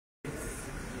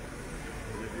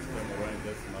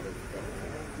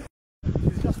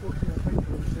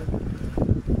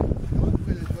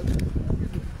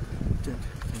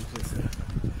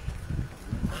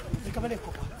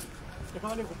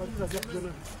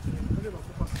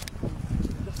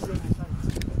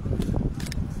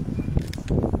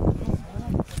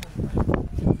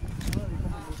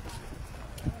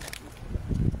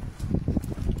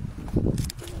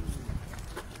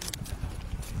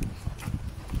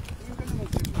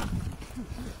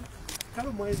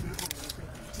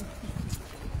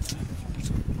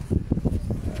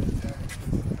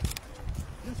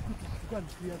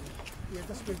Yeah,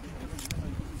 that's great.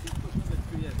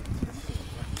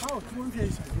 How? 2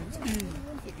 days again.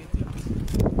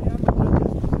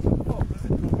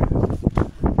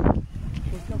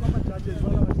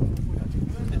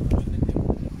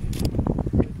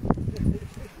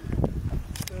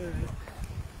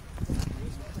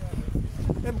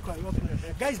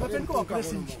 Guys, but then go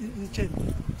in chain.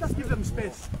 Just give them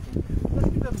space.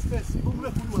 Just give them space. Don't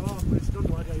worry,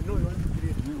 I know you want to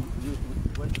create. You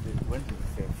want the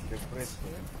press.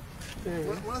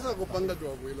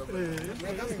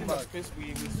 We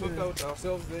sort out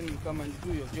ourselves, then you come and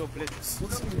do your job. Let's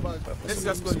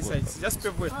just go this side. Just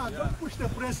pave way. Don't push the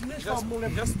press.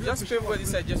 Just pave way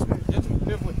this side. Just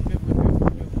pave way.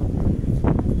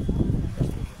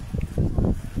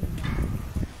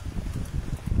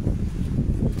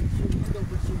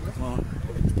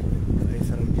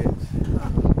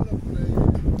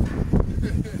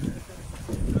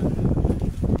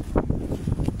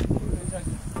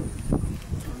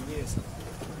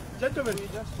 Gentlemen,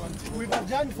 we've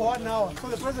adjourned for 1 hour, so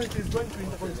the president is going to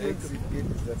Intercontinental. The exit gate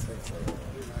is that side.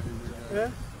 Yeah?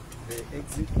 The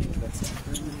exit is that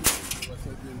side.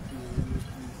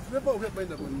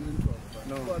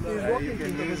 No, you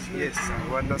can use, yes, I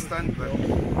understand, but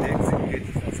the exit gate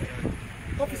is that side.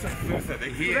 Officer,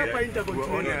 here we're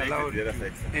only allowed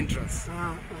entrance.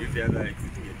 If the other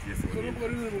exit gate, yes.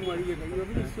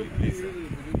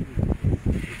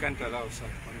 You can't allow some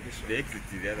on this one. The exit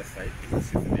is the other side.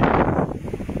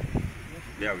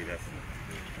 They are with us.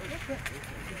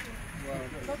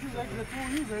 That is like the 2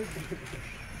 users.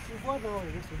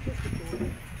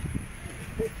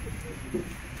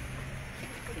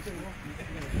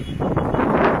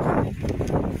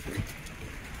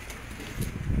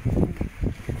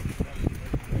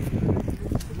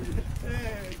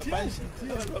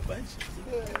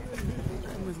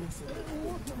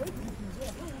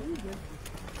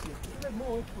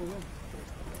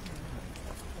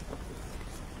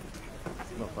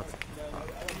 No, but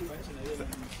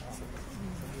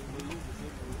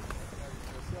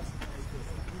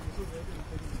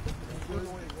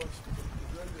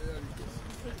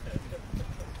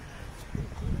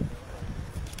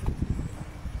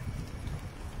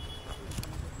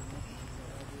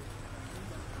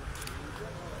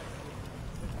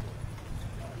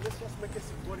let's just make it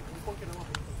symbolic.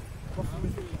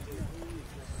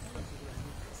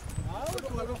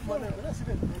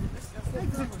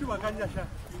 Exit to Akanyasha.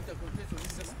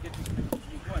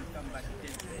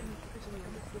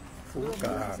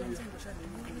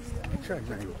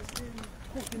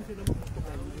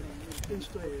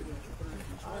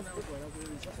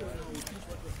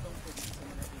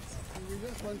 We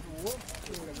just want to walk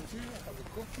to Nigeria, have a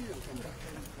coffee and come back.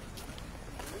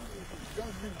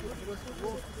 Just be good for us to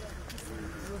walk.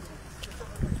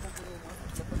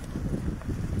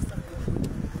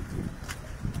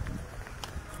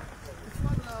 It's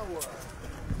 1 hour.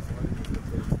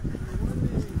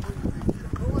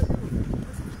 How are you?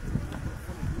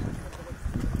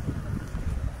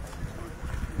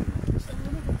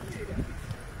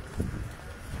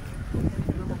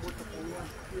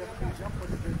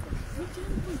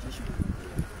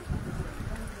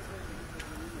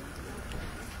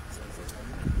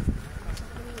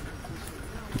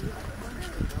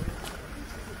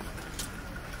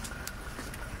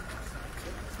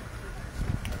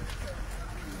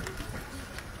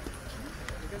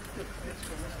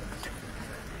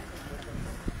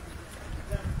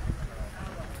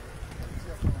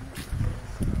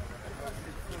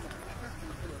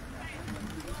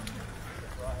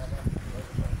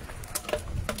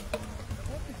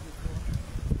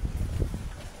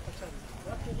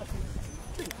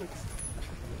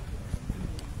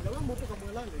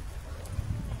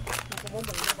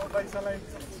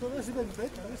 So that's even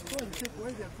better. Let's go and check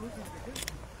why they are closing the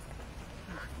gate.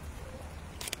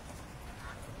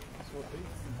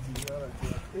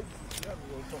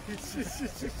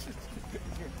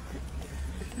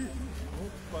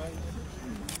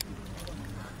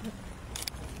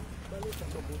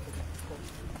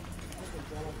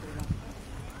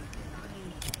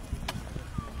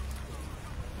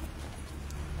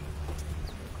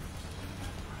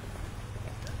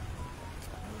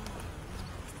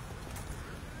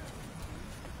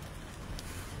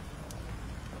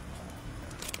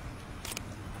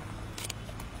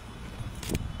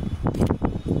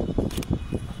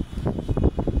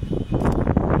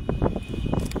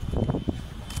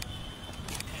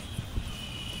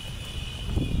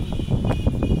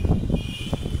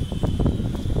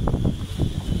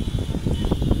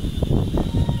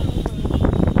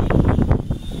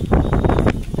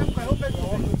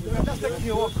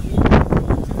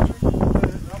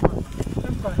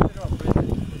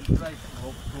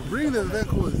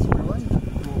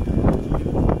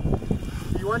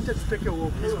 wanted to take a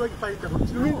walk. He's going by the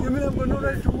continent. You mean I've got no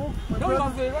right to walk? No, you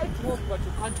have the right to walk, but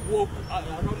you can't walk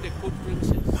around the court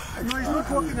premises. No, he's not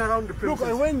walking around the premises. Look,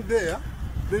 I went there.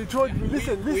 They told me,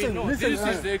 listen. This is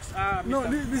the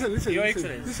Listen. Your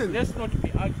Excellency. Listen. Let's not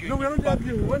be arguing. No, we are not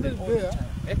arguing. We went there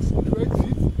Excellent. to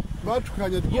exit, but to go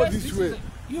Yes, this way.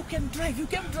 You can drive. You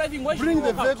came driving. Why should Bring you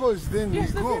the walk out? vehicles, then Yes,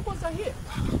 we the go. vehicles are here.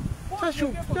 Just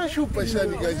shoot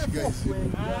Pashani, guys.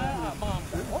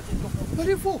 What is your problem?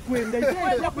 Before kwenda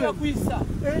Kwenda kuisa.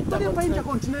 Talipa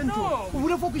intercontinental. No.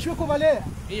 Urefu ukishweko Valea.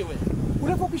 Iwe.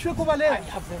 Urefu ukishweko I Valea.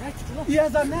 have the right to know. He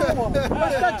has an hour. But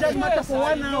that judge matter for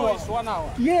 1 hour. It's 1 hour.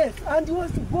 Yes, and he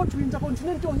wants to go to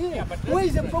intercontinental here. Yeah, but Where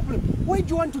is the right. problem? Why do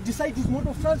you want to decide his mode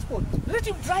of transport? Let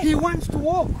him drive. He wants to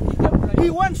walk. He can drive. He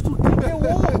wants to take a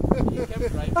walk. He can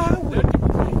drive. Ah, Let him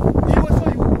drive. He was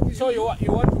So you want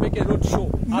to make a road show?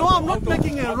 No, I'm not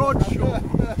making a road show.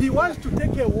 He wants to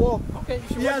take a walk. Okay.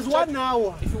 If you He want has to chat- 1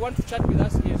 hour. If you want to chat with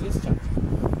us, yes, let's chat.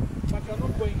 But you're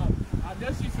not going out.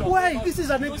 Unless if you're Why? going out This is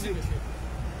an using exit. the same.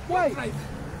 Why? Drive.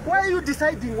 Why are you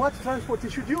deciding what transport he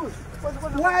should use?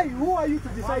 Why? Who are you to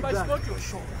decide But it's that? not your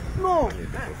show. No.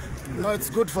 No, it's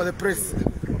good for the press.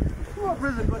 No,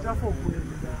 President, but you're for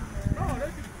No, let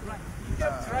him drive. He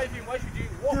kept driving. Why should he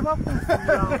walk?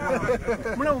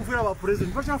 Muna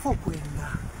President, but you're for kwenda.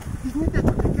 He's needed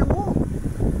to take a walk.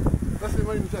 That's the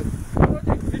man in charge. You're not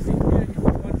existing here. You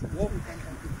want to walk.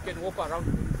 You can walk around.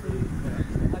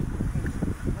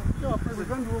 No,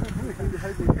 President, you may take the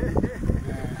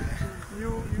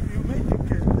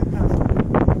car.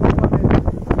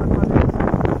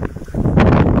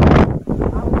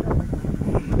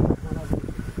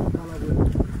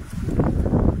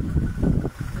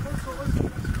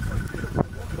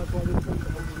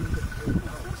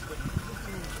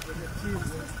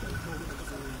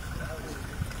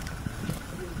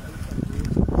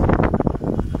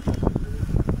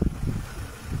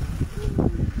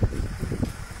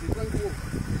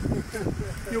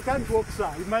 You can't walk, sir.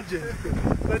 Imagine.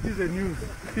 That is the news.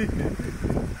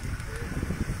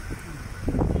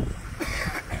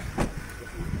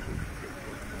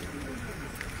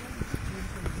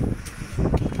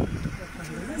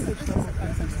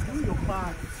 Do your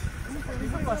part.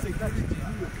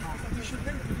 You should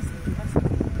then do this.